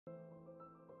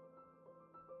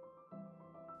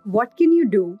What can you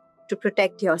do to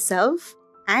protect yourself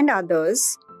and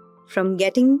others from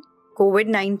getting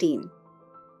COVID-19?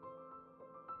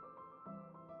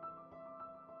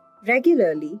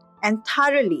 Regularly and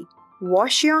thoroughly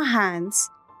wash your hands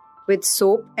with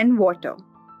soap and water,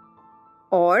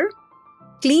 or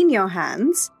clean your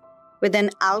hands with an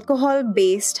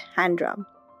alcohol-based hand rub.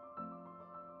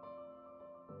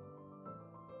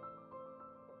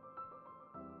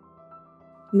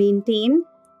 Maintain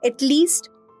at least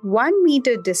 1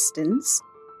 meter distance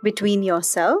between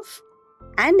yourself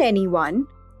and anyone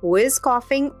who is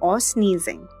coughing or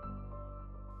sneezing.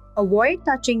 Avoid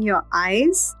touching your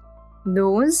eyes,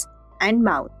 nose, and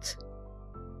mouth.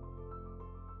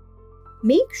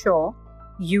 Make sure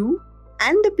you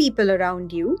and the people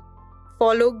around you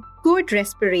follow good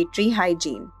respiratory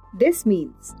hygiene. This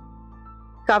means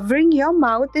covering your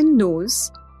mouth and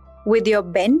nose with your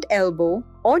bent elbow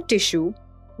or tissue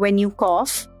when you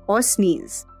cough or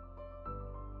sneeze,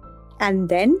 and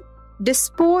then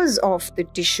dispose of the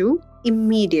tissue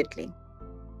immediately.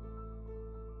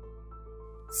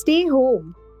 Stay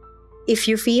home if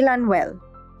you feel unwell.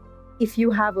 If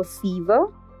you have a fever,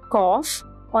 cough,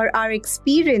 or are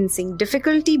experiencing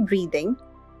difficulty breathing,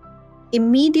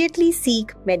 immediately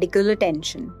seek medical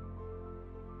attention.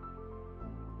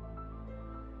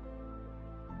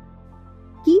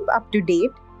 Keep up to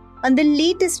date on the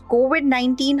latest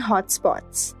COVID-19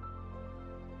 hotspots.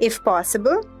 If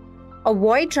possible,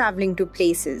 avoid traveling to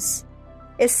places,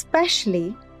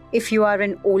 especially if you are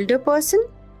an older person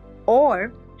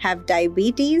or have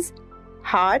diabetes,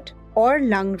 heart, or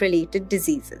lung-related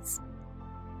diseases.